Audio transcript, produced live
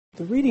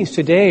The readings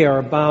today are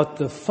about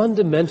the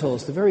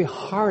fundamentals, the very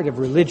heart of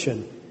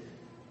religion,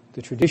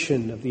 the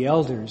tradition of the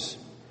elders.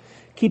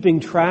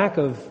 Keeping track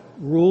of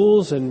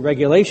rules and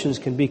regulations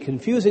can be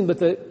confusing, but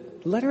the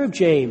letter of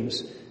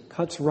James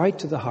cuts right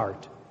to the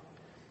heart.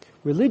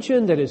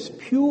 Religion that is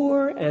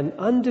pure and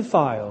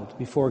undefiled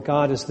before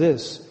God is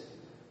this: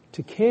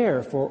 to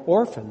care for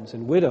orphans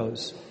and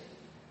widows.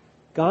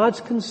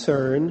 God's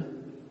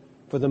concern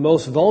for the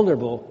most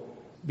vulnerable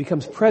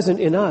becomes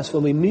present in us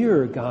when we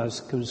mirror God's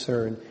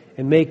concern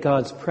and make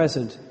God's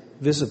presence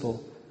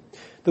visible.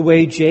 The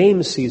way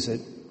James sees it,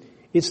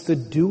 it's the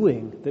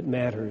doing that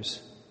matters.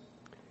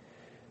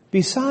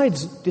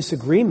 Besides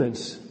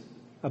disagreements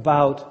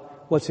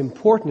about what's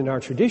important in our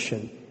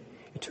tradition,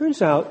 it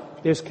turns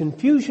out there's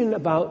confusion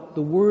about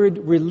the word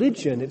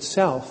religion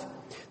itself.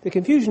 The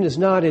confusion is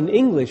not in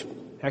English,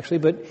 actually,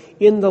 but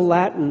in the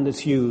Latin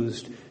that's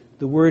used.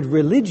 The word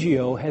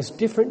religio has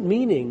different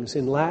meanings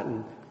in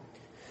Latin.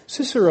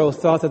 Cicero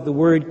thought that the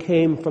word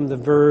came from the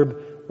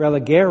verb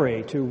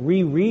religere, to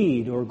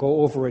reread or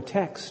go over a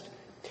text.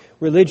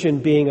 Religion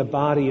being a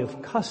body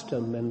of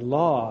custom and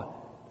law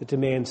that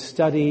demands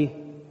study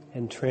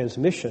and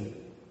transmission.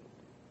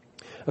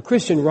 A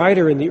Christian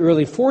writer in the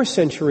early 4th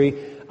century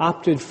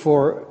opted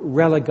for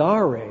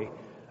religare,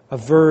 a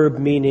verb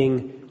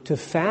meaning to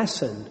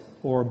fasten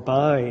or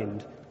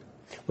bind.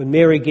 When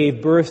Mary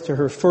gave birth to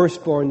her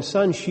firstborn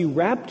son, she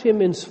wrapped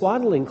him in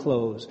swaddling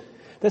clothes.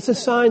 That's a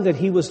sign that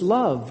he was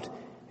loved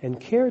and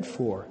cared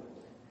for.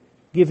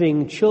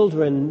 Giving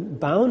children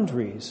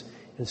boundaries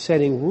and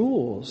setting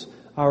rules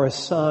are a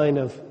sign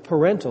of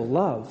parental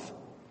love.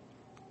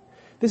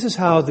 This is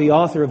how the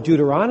author of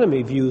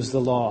Deuteronomy views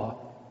the law.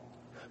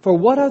 For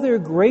what other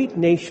great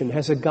nation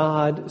has a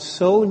God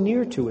so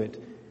near to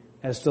it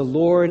as the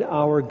Lord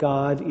our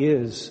God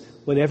is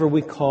whenever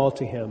we call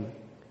to him?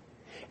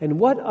 And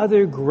what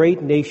other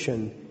great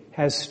nation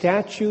has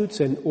statutes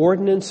and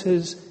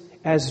ordinances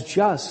as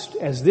just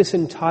as this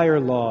entire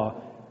law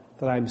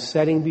that I'm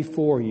setting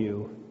before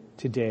you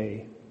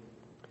today?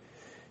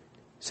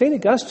 St.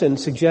 Augustine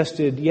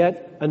suggested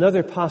yet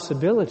another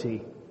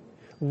possibility: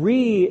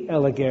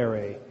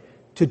 re-eligere,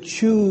 to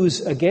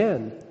choose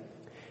again.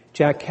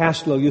 Jack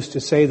Caslow used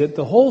to say that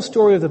the whole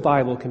story of the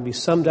Bible can be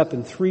summed up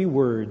in 3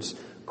 words: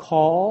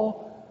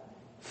 call,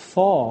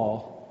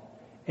 fall,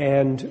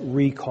 and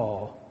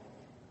recall.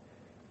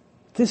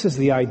 This is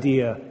the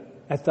idea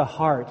at the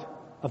heart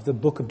of the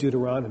book of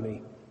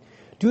Deuteronomy.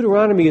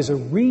 Deuteronomy is a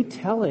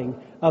retelling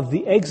of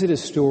the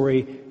Exodus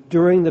story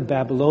during the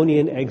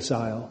Babylonian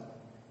exile.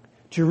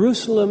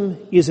 Jerusalem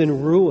is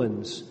in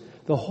ruins.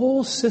 The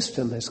whole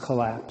system has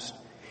collapsed,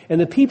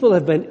 and the people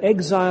have been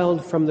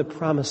exiled from the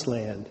Promised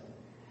Land.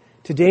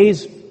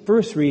 Today's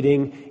first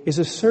reading is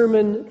a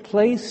sermon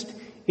placed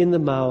in the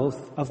mouth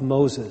of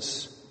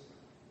Moses.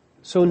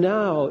 So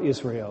now,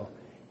 Israel,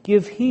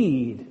 give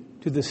heed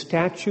to the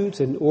statutes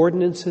and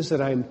ordinances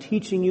that I am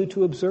teaching you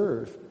to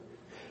observe,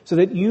 so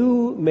that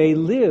you may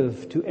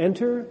live to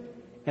enter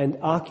and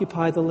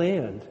occupy the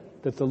land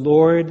that the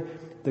Lord,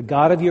 the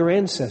God of your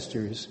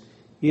ancestors,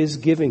 is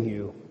giving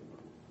you.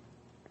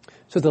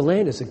 So the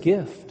land is a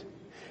gift,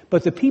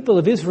 but the people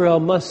of Israel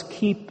must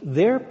keep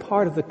their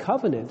part of the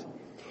covenant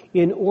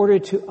in order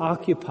to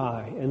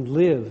occupy and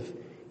live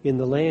in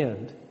the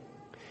land.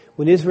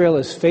 When Israel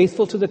is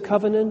faithful to the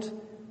covenant,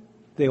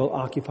 they will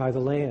occupy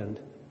the land.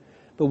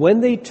 But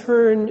when they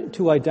turn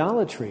to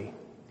idolatry,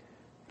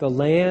 the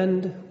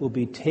land will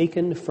be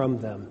taken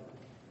from them.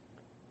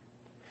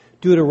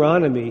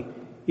 Deuteronomy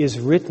is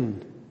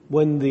written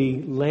when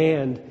the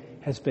land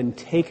has been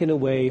taken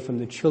away from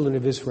the children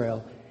of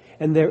Israel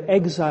and they're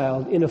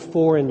exiled in a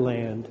foreign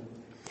land.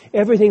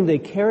 Everything they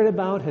cared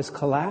about has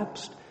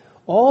collapsed.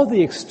 All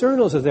the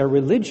externals of their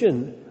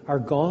religion are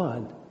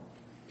gone.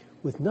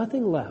 With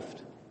nothing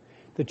left,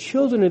 the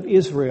children of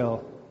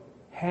Israel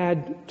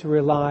had to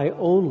rely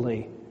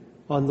only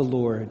on the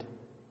Lord.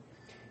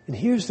 And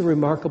here's the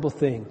remarkable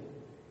thing.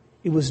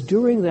 It was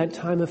during that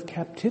time of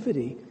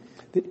captivity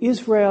that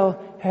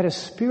Israel had a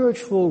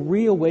spiritual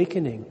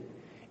reawakening.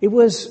 It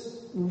was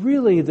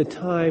really the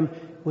time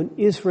when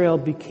Israel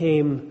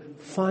became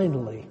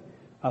finally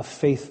a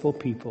faithful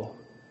people.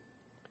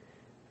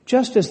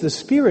 Just as the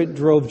Spirit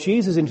drove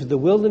Jesus into the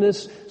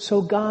wilderness,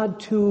 so God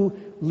too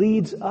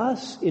leads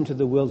us into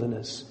the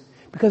wilderness.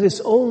 Because it's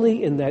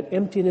only in that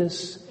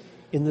emptiness,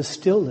 in the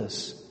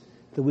stillness,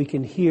 that we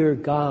can hear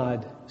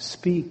God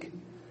speak.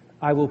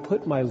 I will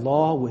put my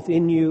law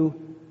within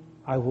you.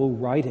 I will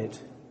write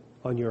it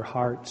on your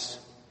hearts.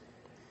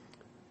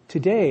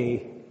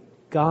 Today,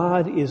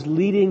 God is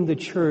leading the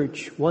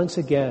church once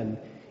again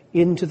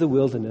into the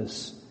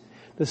wilderness.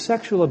 The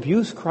sexual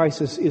abuse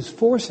crisis is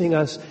forcing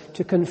us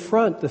to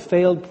confront the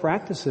failed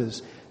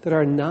practices that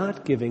are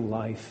not giving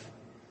life.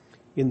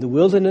 In the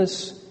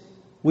wilderness,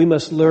 we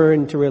must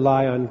learn to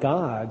rely on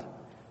God,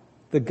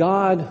 the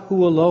God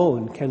who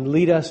alone can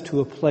lead us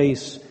to a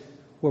place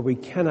where we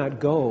cannot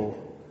go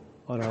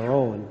on our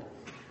own.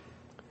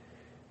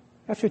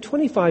 After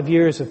 25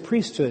 years of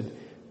priesthood,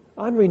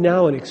 Henri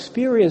Nouwen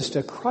experienced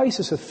a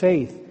crisis of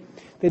faith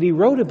that he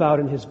wrote about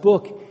in his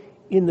book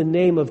in the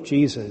name of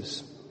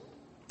Jesus.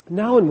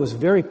 Nouwen was a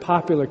very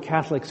popular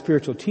Catholic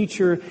spiritual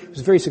teacher. He was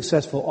a very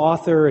successful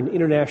author and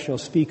international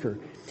speaker.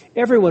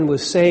 Everyone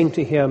was saying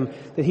to him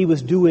that he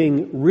was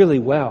doing really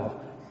well.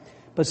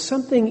 But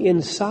something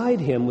inside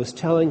him was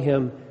telling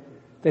him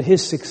that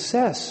his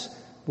success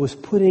was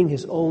putting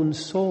his own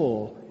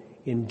soul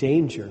in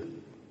danger.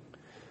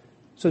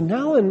 So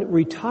Nouwen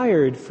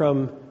retired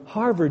from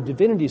Harvard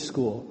Divinity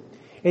School,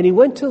 and he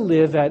went to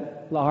live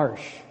at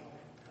L'Arche.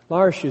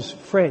 L'Arche is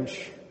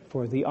French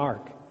for the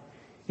Ark.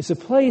 It's a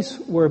place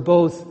where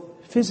both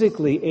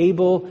physically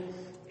able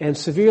and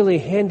severely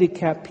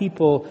handicapped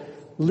people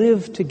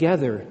live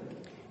together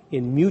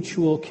in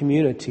mutual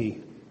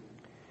community.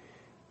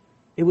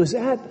 It was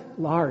at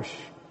L'Arche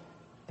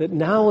that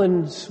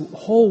Nouwen's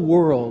whole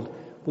world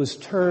was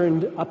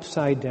turned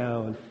upside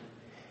down.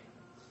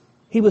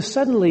 He was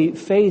suddenly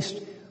faced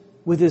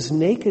with his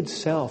naked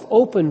self,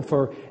 open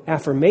for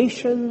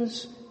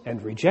affirmations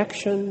and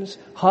rejections,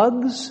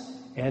 hugs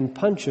and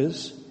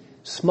punches,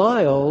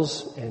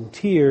 smiles and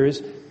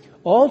tears,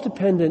 all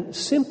dependent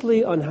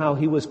simply on how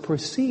he was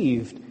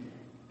perceived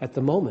at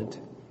the moment.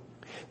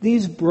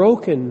 These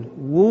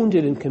broken,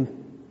 wounded, and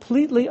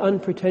completely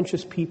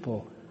unpretentious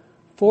people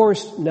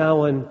forced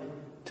Nouwen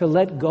to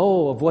let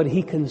go of what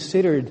he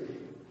considered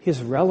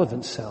his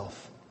relevant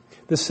self,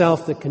 the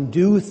self that can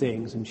do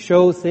things and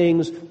show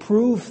things,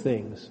 prove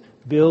things,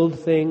 build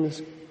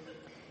things,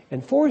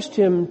 and forced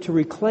him to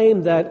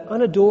reclaim that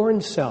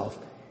unadorned self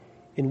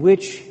in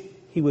which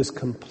he was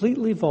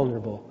completely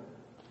vulnerable,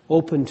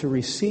 open to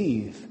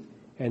receive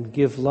and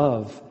give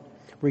love,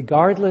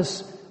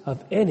 regardless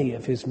of any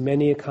of his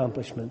many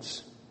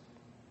accomplishments.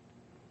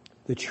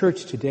 The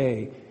church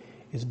today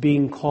is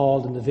being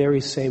called in the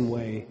very same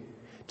way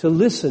to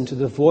listen to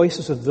the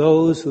voices of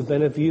those who have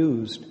been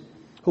abused,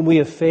 whom we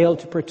have failed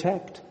to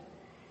protect.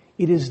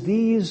 It is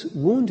these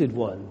wounded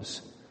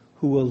ones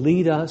who will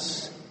lead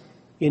us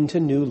into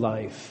new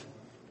life.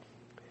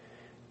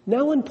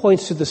 Nouwen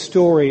points to the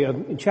story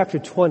in chapter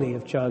 20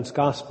 of John's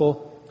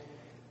Gospel.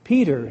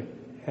 Peter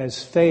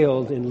has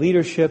failed in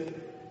leadership.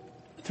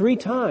 3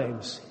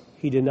 times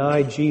he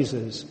denied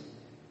Jesus.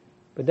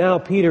 But now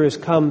Peter has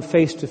come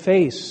face to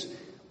face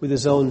with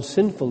his own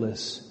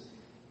sinfulness.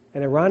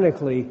 And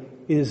ironically,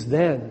 it is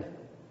then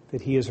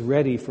that he is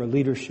ready for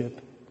leadership.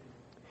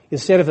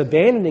 Instead of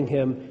abandoning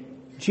him,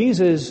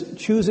 Jesus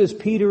chooses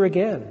Peter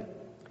again.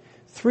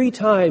 3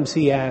 times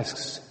he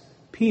asks,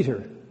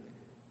 "Peter,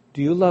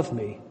 do you love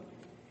me?"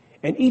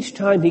 And each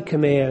time he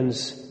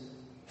commands,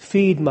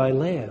 "Feed my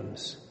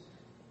lambs,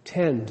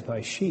 tend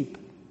my sheep."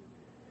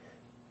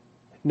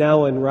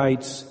 Nouwen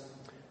writes,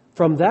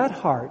 "From that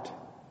heart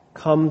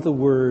come the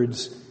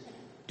words,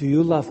 'Do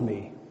you love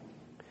me?'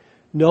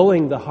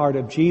 Knowing the heart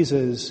of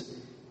Jesus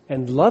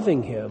and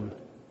loving him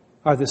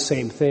are the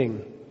same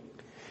thing.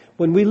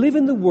 When we live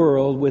in the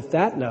world with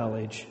that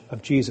knowledge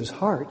of Jesus'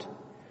 heart,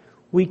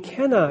 we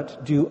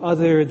cannot do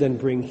other than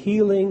bring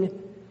healing,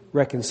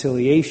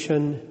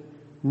 reconciliation,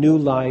 new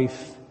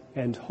life,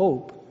 and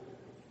hope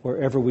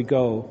wherever we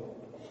go."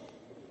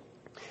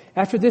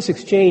 After this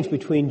exchange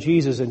between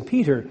Jesus and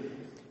Peter,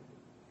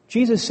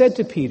 Jesus said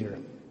to Peter,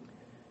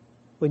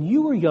 "When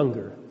you were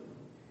younger,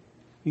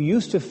 you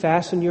used to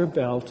fasten your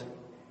belt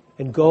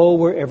and go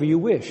wherever you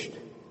wished.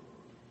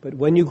 But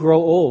when you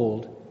grow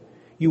old,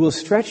 you will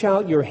stretch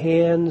out your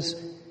hands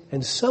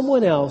and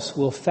someone else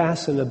will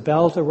fasten a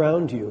belt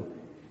around you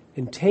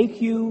and take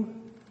you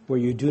where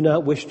you do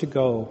not wish to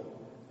go."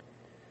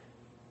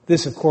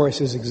 This, of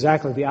course, is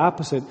exactly the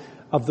opposite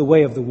of the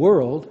way of the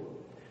world.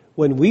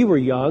 When we were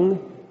young,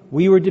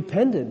 we were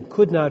dependent,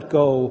 could not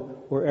go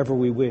wherever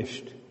we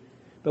wished.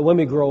 But when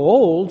we grow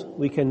old,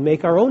 we can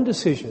make our own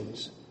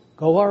decisions,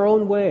 go our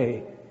own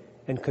way,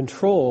 and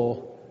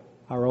control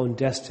our own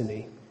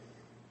destiny.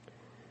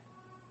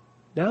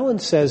 Nouwen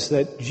says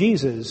that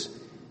Jesus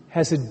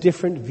has a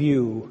different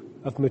view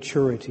of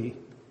maturity.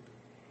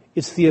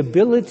 It's the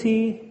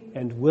ability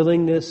and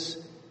willingness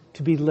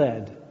to be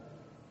led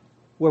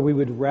where we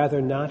would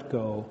rather not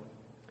go.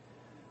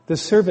 The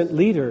servant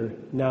leader,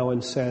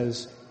 Nouwen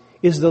says,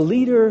 is the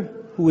leader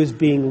who is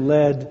being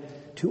led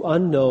to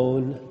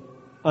unknown,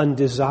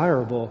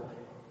 undesirable,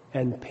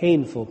 and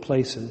painful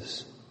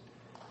places.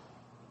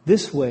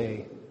 This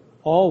way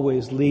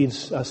always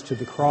leads us to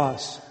the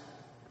cross.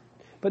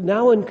 But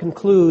Nouwen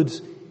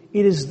concludes,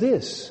 it is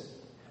this,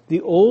 the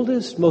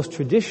oldest, most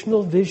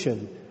traditional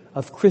vision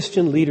of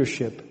Christian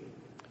leadership,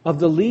 of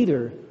the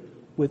leader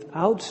with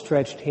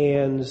outstretched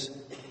hands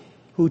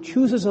who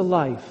chooses a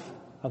life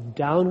of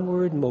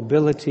downward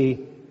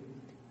mobility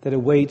that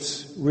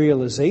awaits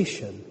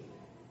realization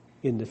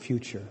in the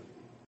future.